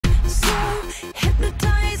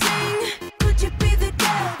Hypnotizing. Could you be the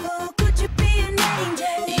devil? Could you be an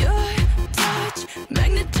angel? Your touch,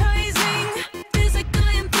 magnetizing.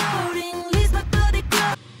 Physically imploding, leaves my body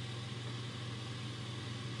glow.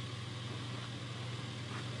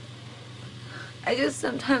 I just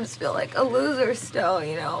sometimes feel like a loser still,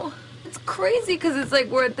 you know? It's crazy because it's like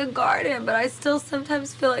we're at the garden, but I still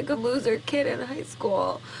sometimes feel like a loser kid in high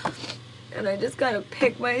school. And I just gotta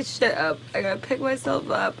pick my shit up. I gotta pick myself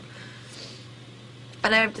up.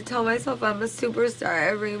 And I have to tell myself I'm a superstar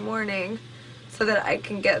every morning so that I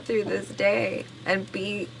can get through this day and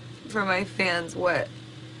be for my fans what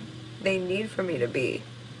they need for me to be.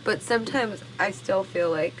 But sometimes I still feel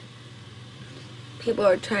like people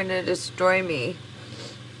are trying to destroy me.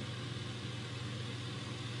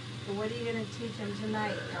 So what are you going to teach them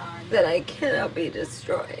tonight, Dawn? That I cannot be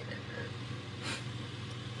destroyed.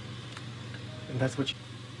 And that's what you...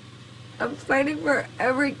 I'm fighting for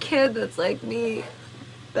every kid that's like me,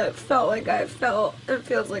 that felt like I felt and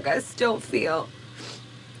feels like I still feel.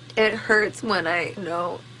 It hurts when I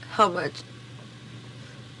know how much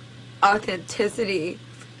authenticity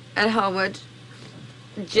and how much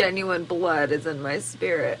genuine blood is in my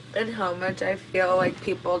spirit, and how much I feel like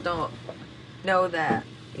people don't know that,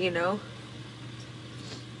 you know?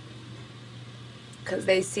 Because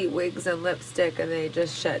they see wigs and lipstick and they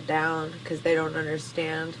just shut down because they don't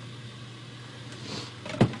understand.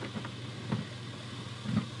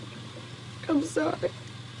 I'm sorry.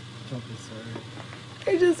 Don't be sorry.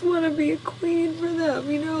 I just want to be a queen for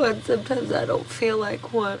them, you know, and sometimes I don't feel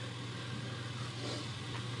like one.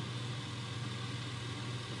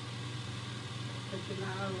 But you're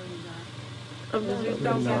not a loser. I'm not Just a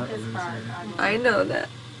don't You're get not a this loser. part. I know that.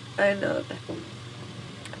 I know that.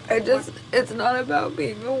 It's not about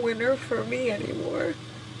being a winner for me anymore.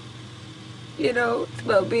 You know, it's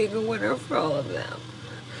about being a winner for all of them.